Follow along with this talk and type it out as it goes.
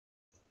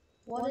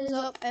What is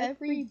up,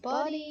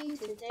 everybody?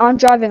 Today I'm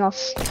driving off.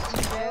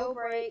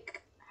 Jailbreak.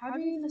 How do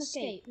you even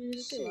escape? Through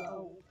the sewer?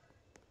 Oh.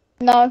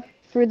 No,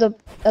 through the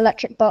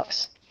electric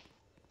box.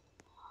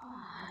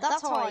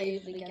 That's how I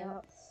usually get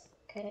up.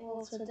 Okay,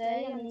 well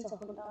today I need to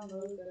hunt down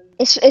Logan.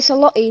 It's a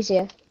lot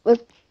easier. We're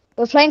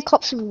playing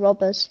cops and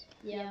robbers.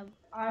 Yeah,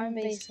 I'm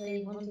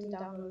basically hunting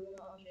down Logan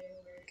on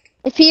Jailbreak.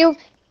 If you,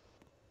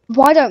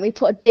 why don't we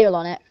put a deal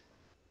on it?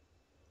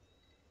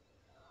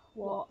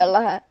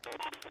 What?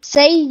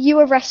 Say you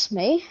arrest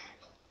me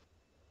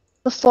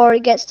before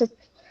it gets to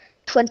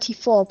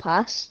 24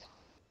 past.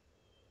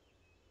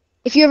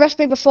 If you arrest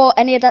me before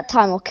any of that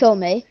time or kill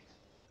me,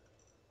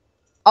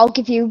 I'll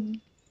give you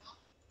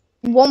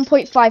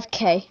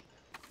 1.5k.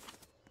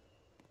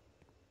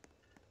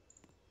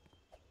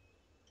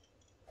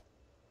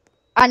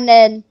 And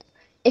then,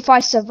 if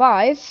I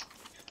survive,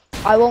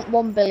 I want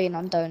 1 billion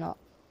on donut.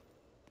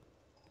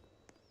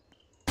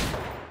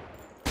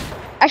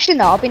 Actually,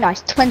 no, I'll be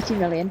nice. 20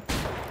 million.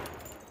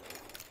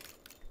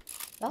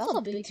 That's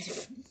a big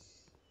difference.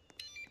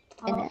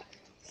 In it.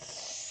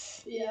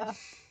 Yeah.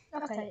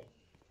 Okay.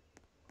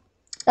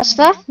 That's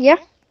fair, yeah?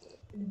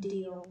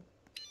 Deal.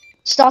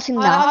 Starting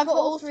now. I've got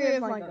all 3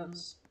 of my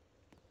guns.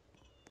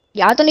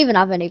 Yeah, I don't even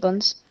have any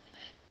guns.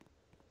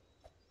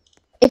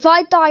 If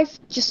I die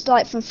just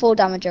like from full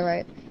damage,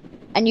 right,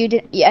 and you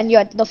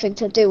had nothing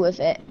to do with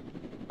it,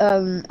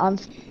 I'm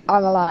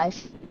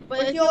alive.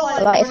 But if you're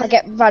Like if I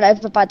get run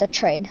over by the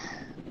train.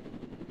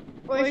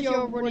 Or if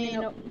you're running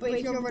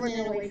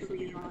away from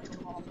you, like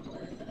jump off the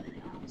cliff or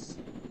anything else.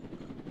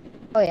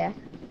 Oh yeah.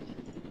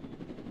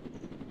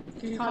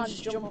 You can't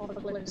just jump off the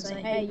cliff and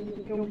say, hey, you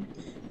can jump.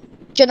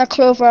 Do you know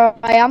Clover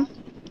I am?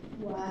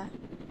 Where?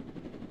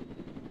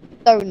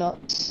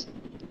 Donuts.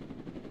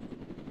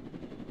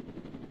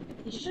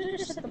 You should have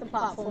just set the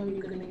platform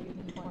you're gonna give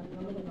me 20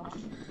 million on.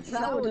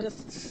 That would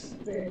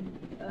have been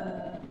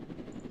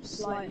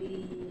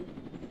slightly.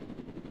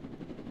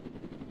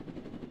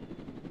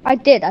 I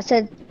did. I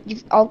said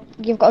you've got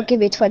to give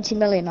me 20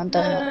 million on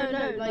donut.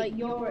 No, like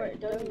you're at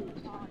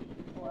donut time.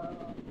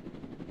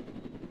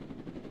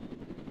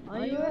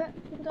 Are you at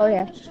the donut? Oh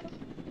yeah.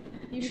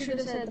 You should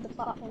have said the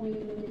platform you're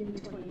gonna give me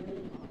 20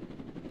 million on.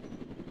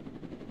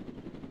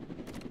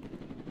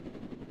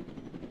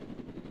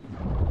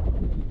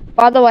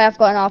 By the way, I've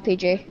got an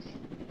RPG.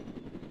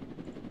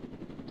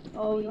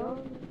 Oh, you're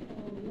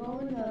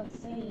in the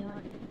thing,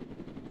 aren't you?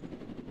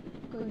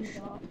 Good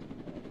shot.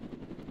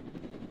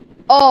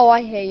 Oh,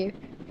 I hear you.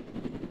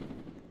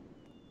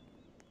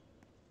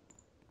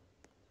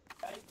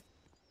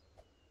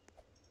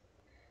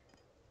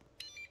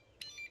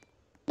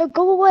 No,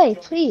 go away,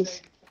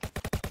 please.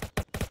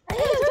 Hey,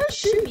 don't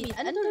shoot me!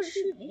 And don't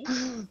shoot me!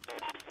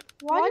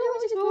 Why do you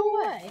want to go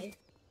away?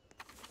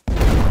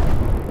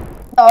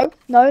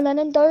 No,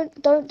 Lennon, don't.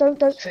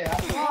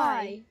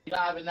 Why?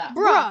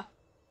 Bruh!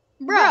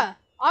 I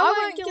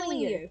wasn't killing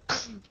you!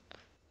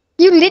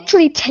 You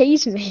literally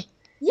tased me.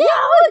 Yeah,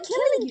 I wasn't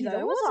killing you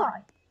though, was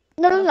I?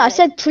 No, I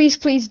said please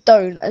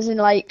don't, as in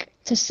like,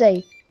 to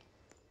say.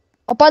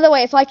 Oh, by the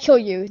way, if I kill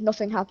you,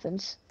 nothing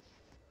happens.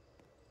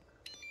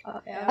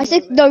 Okay, I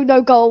said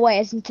no, go away,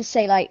 as in to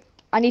say like,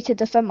 I need to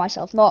defend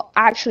myself, not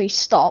actually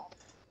stop.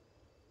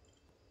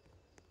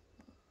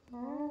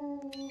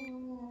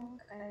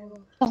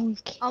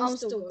 Donkey. I'm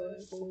still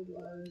going full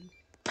blown.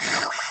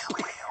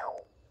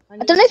 I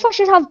don't know if I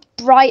should have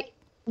bright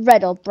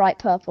red or bright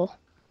purple.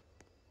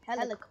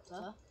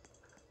 Helicopter?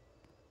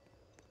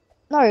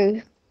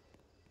 No.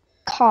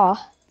 Car.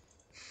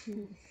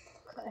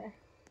 Okay.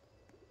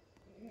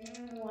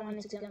 I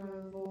need to get my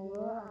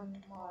revolver and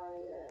my...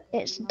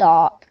 It's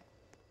dark.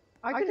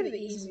 I could have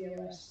easily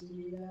arrested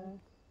you there.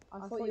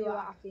 I thought you were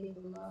acting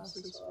for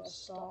mercy, so I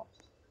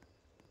stopped.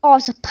 Oh,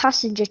 it's a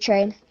passenger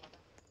train.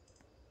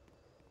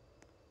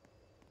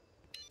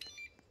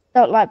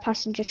 Don't like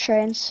passenger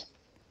trains.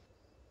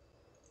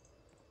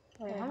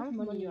 Wait, how much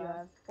money do you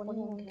have?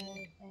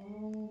 21k.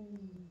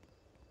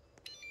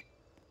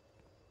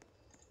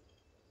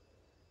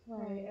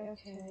 Right,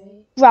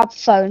 okay. Grab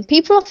phone.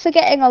 People are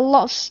forgetting a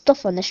lot of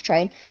stuff on this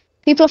train.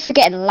 People are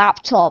forgetting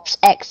laptops,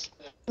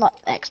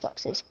 not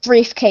Xboxes,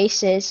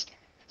 briefcases,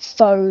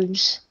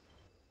 phones.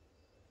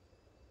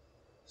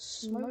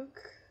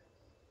 Smoke?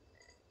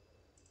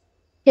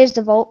 Here's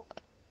the vault.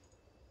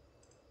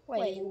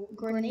 Wait,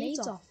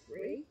 grenades are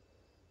free?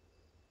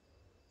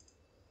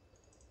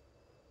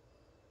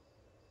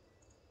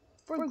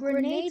 Bro,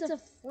 grenades are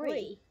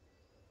free?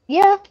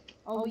 Yeah.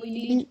 Oh, you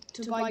need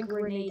to buy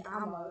grenade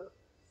ammo.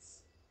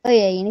 Oh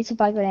yeah, you need to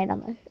buy grenade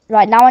ammo.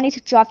 Right, now I need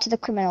to drive to the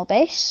criminal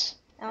base.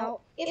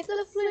 Now, if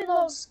the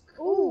flintlocks...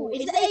 Ooh,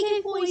 is the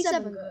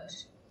AK-47 good?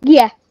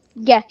 Yeah,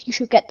 you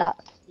should get that.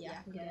 Yeah,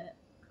 I can get it.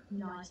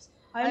 Nice.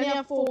 I only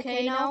have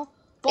 4k now,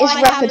 but It's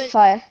rapid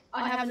fire.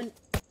 I haven't...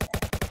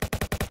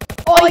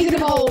 Oh, you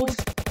can hold!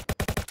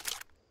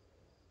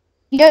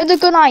 You know the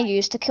gun I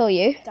used to kill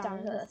you?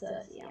 Down to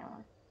 30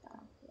 ammo.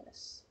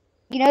 Yes.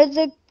 You know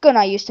the gun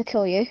I used to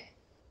kill you?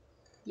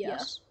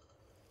 Yes.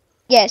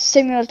 Yeah, it's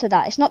similar to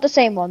that. It's not the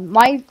same one.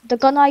 The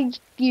gun I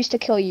used to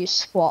kill you is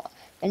SWAT.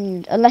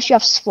 and unless you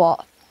have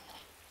SWAT.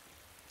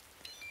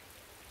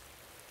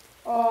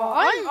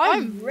 Oh,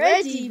 I'm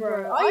ready,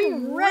 bro.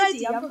 I'm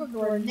ready. I've got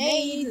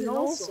grenades and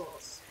all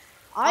sorts.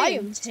 I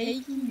am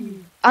taking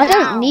you I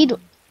down.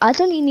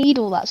 don't need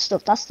all that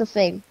stuff. That's the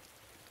thing.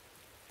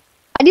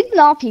 I need an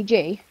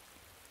RPG,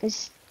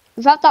 because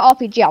without that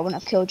RPG, I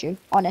wouldn't have killed you.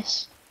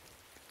 Honest.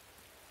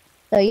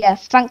 So yeah,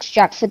 thanks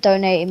Jack for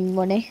donating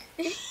money.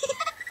 Hey,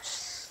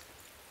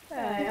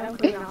 I'm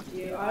coming after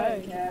you. I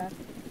don't care.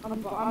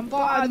 I'm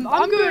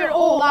going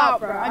all out,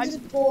 bro. I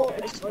just bought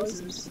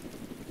explosives.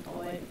 Oh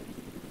wait.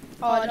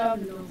 Oh, I don't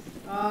have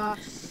enough.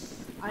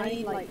 I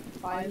need like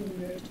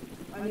 500.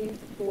 I need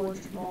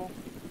 400 more.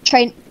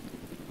 Train.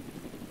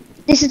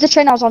 This is the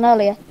train I was on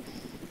earlier.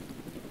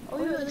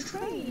 Oh, you're the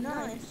train.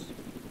 Nice.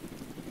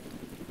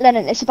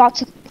 Lennon,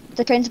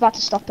 the train's about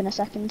to stop in a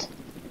second.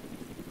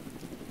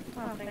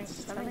 Oh,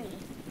 thanks for telling me.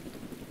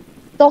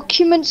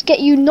 Documents get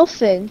you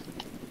nothing.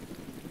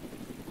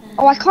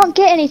 Oh, I can't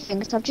get anything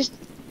because I've just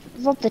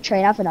robbed the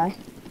train, haven't I?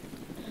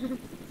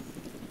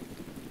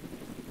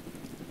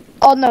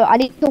 Oh no, I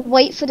need to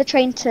wait for the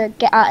train to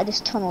get out of this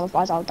tunnel,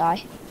 otherwise I'll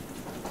die.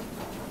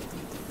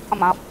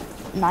 I'm out.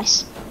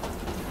 Nice.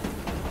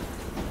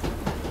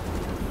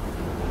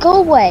 Go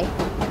away.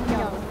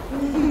 No.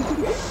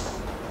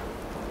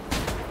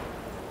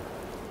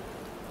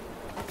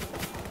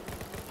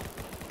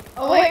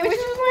 Oh wait, which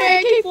was my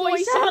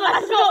AK-47?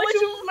 I forgot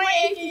which was my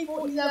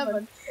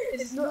AK-47.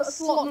 It's not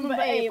slot number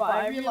 8, but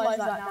I realise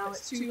that now.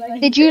 It's too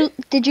late.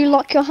 Did you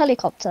lock your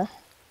helicopter?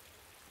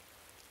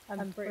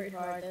 I'm pretty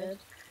sure I did.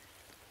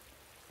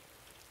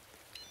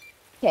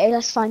 Okay,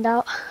 let's find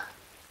out.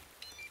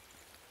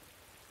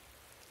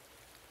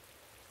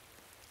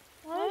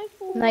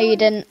 No, you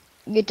didn't.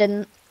 You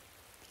didn't.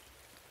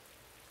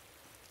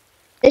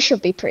 This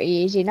should be pretty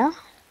easy now.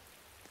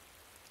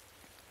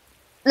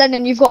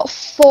 Lennon, you've got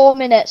 4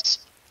 minutes.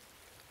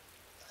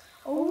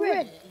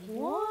 Already?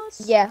 What?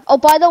 Yeah. Oh,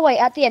 by the way,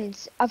 at the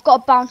end, I've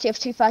got a bounty of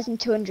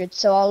 2,200,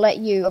 so I'll let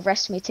you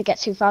arrest me to get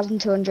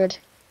 2,200,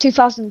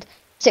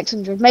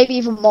 2,600, maybe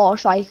even more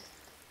if I...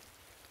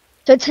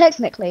 So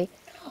technically...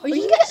 Oh,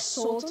 you can get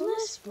swords on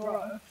this,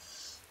 bro.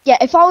 Yeah,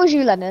 if I was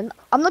you, Lennon,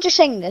 I'm not just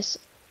saying this.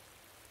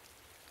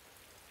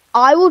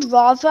 I would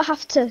rather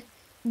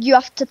you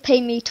have to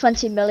pay me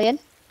 20 million.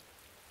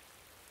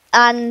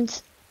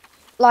 And,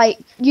 like,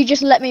 you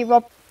just let me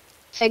rob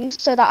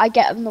things so that I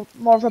get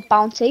more of a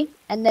bounty.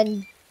 And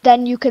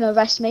then you can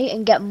arrest me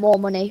and get more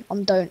money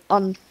on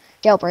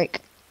Jailbreak.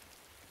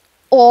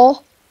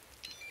 Or,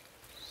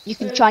 you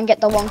can try and get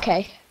the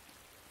 1k.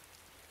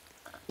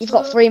 You've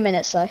got 3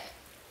 minutes though.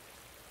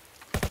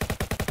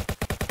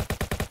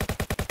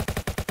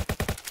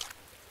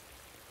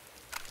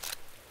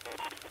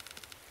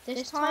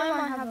 This time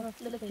I have a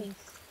flipping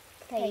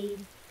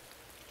cane.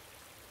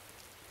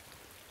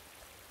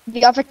 Do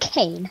you have a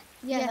cane?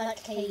 Yeah,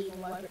 that cane, or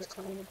whatever it's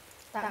called.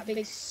 That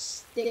big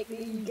stick that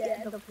you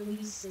get at the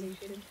police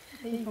station.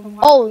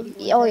 Oh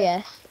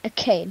yeah, a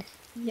cane.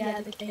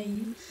 Yeah, the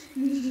cane.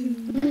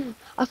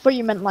 I thought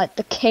you meant like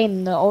the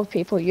cane that old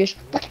people use.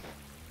 That'd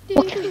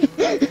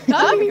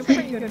be a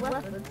pretty good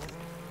weapon.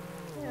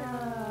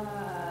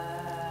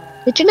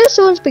 Did you know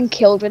someone's been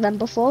killed with them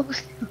before?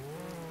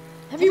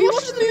 Have you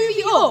watched the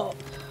movie Up?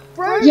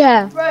 Bro,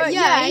 Yeah. Bro,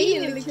 yeah, he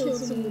nearly killed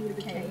someone with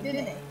a cane,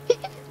 didn't he?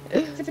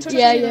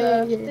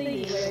 Yeah.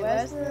 Wait,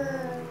 where's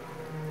the...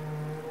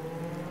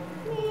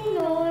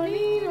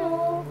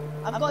 Nino.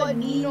 I've got a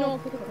Nino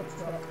pickup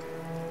truck.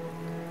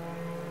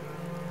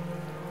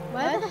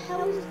 Where the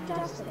hell is the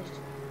gas station?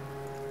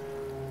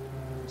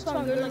 So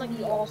I'm going like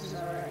the opposite,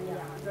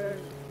 yeah, I'm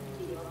going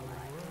the other way.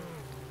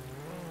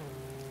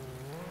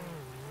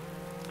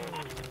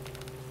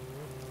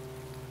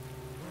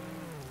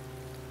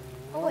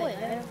 Oh wait,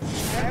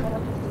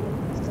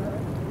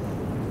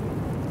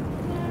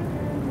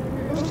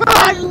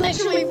 I'm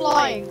literally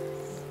flying.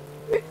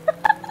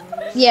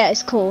 Yeah,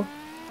 it's cool.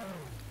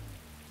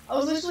 I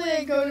was literally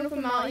like, going up a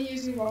mountain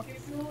using rocket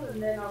fuel,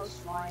 and then I was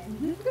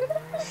flying.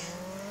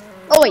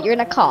 Oh wait, you're in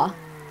a car.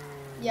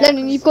 Yeah,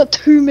 Lennon, you've got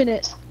 2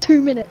 minutes. 2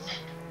 minutes.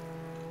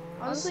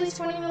 Honestly,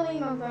 20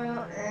 million I'm going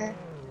out there.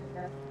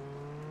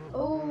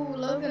 Oh,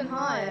 Logan,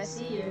 hi, I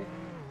see you.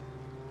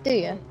 Do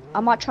you?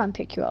 I might try and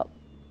pick you up.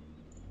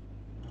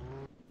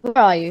 Where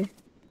are you?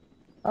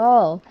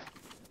 Oh.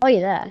 Oh,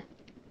 you're there.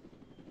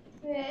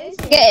 Yeah, is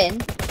Get in.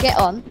 Get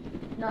on.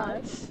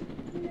 No.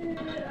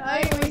 I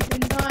ain't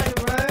wasting time,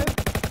 bro.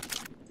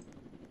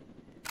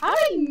 How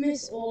did you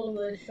miss all of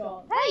those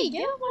shots? Hey,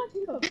 get off my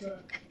pickup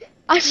truck.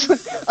 I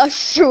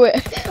threw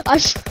it. I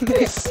threw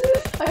it.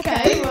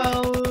 Okay,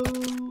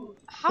 well...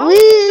 How are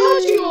you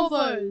dodging all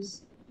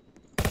those?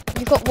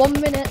 You've got 1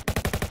 minute.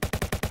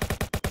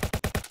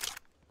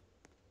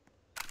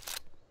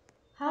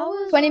 How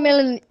is...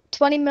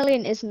 20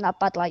 million isn't that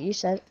bad, like you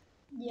said.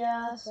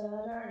 Yeah, so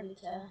I don't really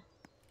care.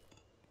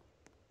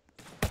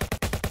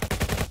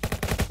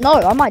 No,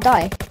 I might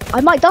die. I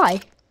might die.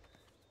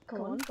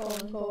 Go on, go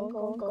on, go on, go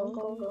on, go on,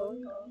 go on, go on, go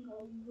on,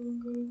 go on,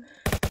 go on.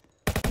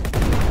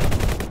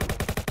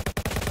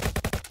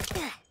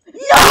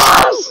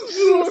 Yes!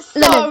 You were so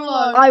Lennon,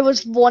 low. I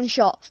was one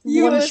shot.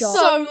 You one were shot.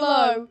 so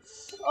low.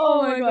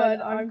 Oh my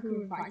god, I'm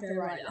coming back there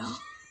right now.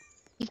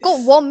 You've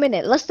got 1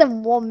 minute. Less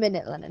than 1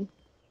 minute, Lennon.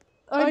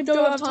 I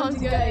don't have time to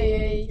get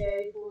a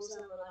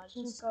AK-47. I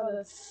just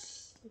gotta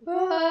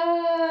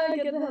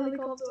get the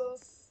helicopter.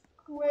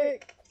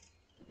 Quick.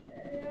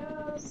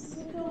 Yes,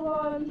 come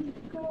on.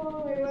 Come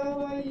on, wait, where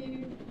were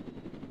you?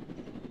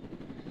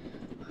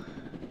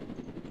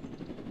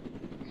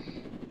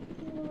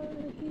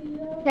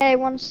 Okay,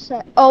 1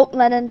 sec. Oh,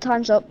 Lennon,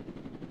 time's up.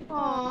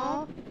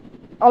 Aww.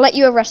 I'll let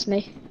you arrest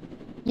me.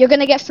 You're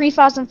gonna get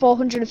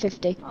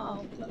 3,450.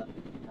 Oh.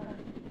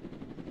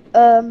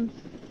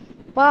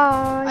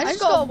 Bye. I just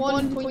got a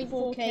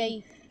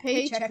 1.4k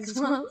paycheck as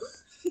well.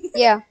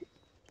 Yeah.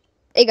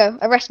 There you go.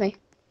 Arrest me.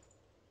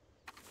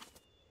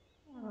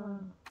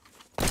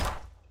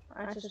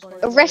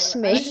 Arrest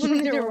me.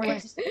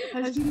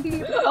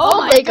 Oh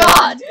my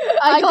god!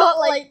 I got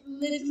like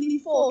literally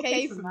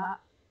 4k from that.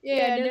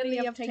 Yeah, I nearly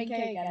have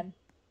 10k again.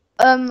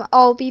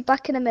 I'll be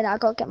back in a minute. I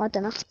gotta get my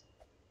dinner.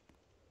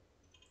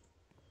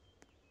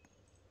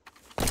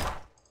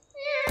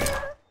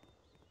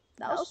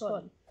 That was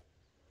fun.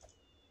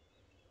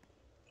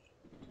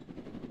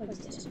 Let's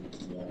get some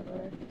killer,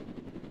 bro.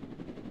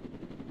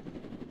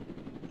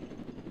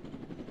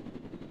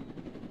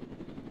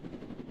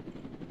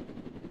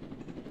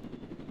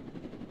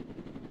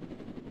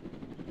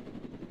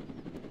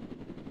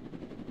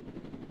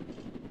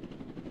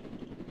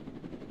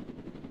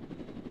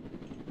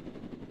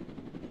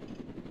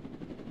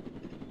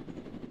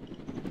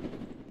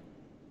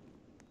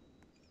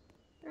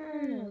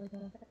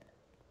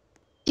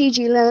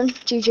 GG, Lennon.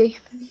 GG.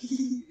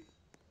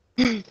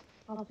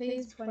 I'll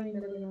pay 20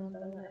 million on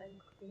that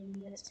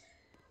in minutes.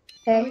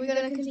 Are Okay. we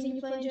gonna continue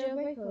playing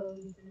Jailbreak or are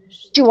we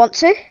finished? Do you want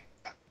to? I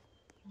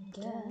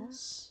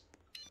guess.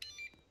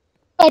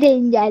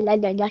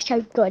 That's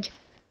so good.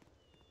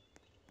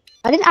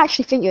 I didn't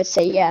actually think you would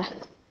say yeah.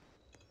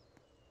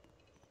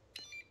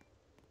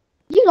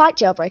 You like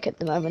Jailbreak at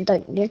the moment,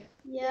 don't you?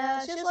 Yeah,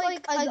 it's just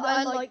like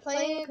I like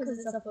playing it because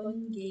it's a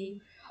fun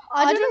game.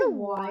 I don't know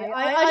why.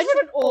 I just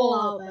went all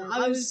out there.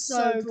 I was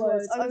so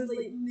close. I was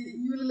like,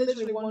 you were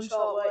literally one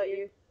shot, weren't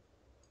you?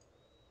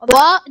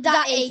 What?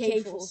 That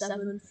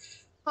AK-47.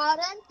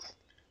 Pardon?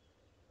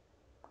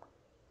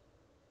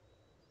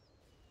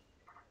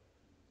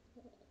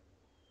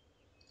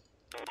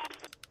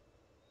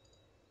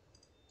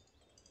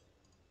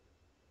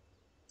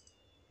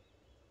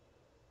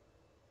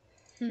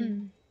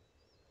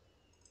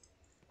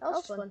 That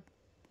was fun.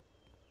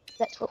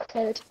 Let's look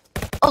code.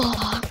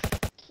 Oh.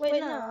 Wait,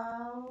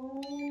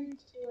 no.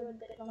 Let's do a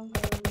bit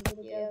longer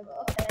video, but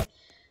okay.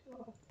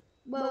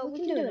 Well, we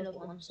can do another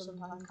one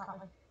sometime,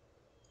 can't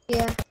we?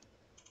 Yeah.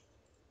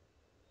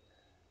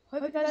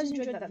 Hope you guys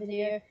enjoyed that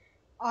video.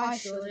 I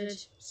sure did.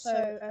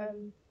 So,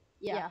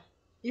 yeah.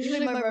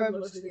 Usually my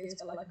Roblox videos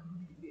get like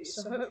 100 views,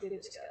 so hopefully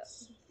this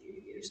gets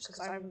views, because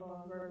I haven't done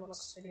a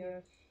Roblox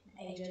video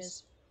in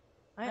ages.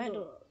 I had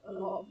a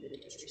lot of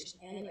videos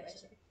recently anyway,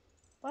 so.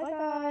 Bye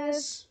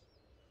guys!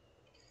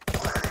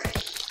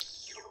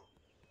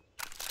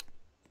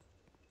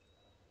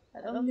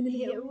 And I'm gonna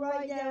hit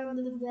right down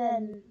the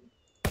vent.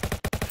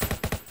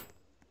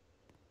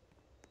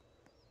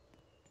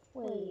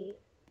 Wait.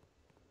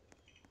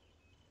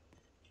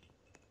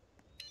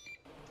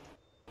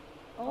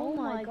 Oh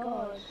my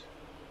gosh.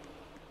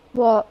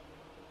 What?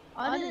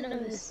 I didn't know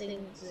this thing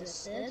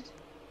existed.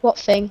 What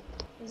thing?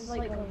 It's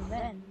like a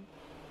vent.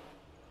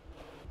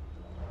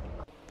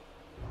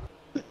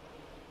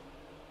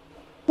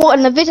 What,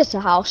 in the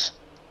visitor house?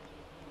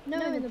 No,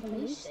 in the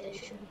police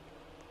station.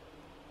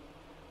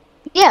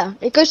 Yeah,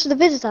 it goes to the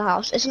visitor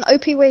house. It's an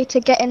OP way to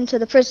get into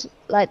the prison,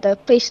 like the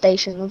police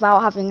station, without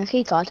having a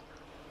keycard.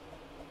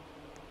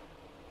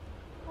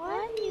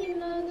 Why didn't you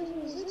know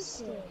this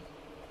existed?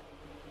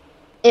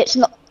 It's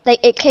not.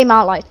 It came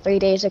out like 3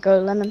 days ago,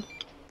 Lemon.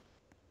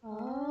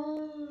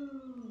 Oh,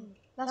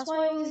 that's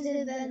why I always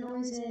did that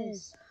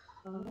noises.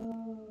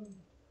 Oh.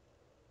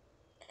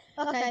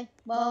 Okay,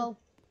 well,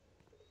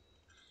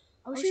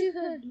 I wish you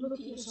could look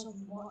at yourself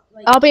more.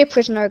 Like, I'll be a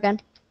prisoner again.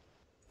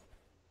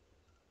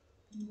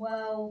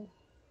 well,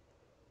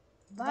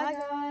 bye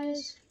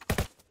guys.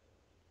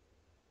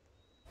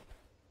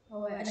 Oh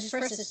wait, I just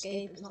pressed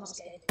escape. It's not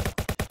escape.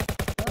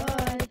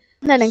 Bye.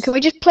 Lennon, can we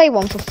just play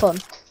one for fun?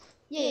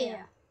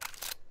 Yeah.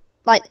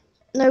 Like,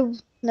 no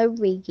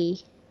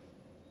wiggy.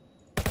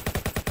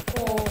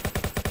 Or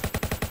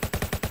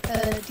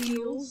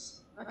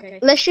deals. Okay.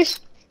 Let's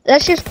just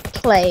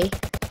play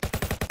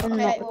and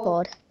not Okay,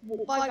 well, record.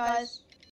 bye guys.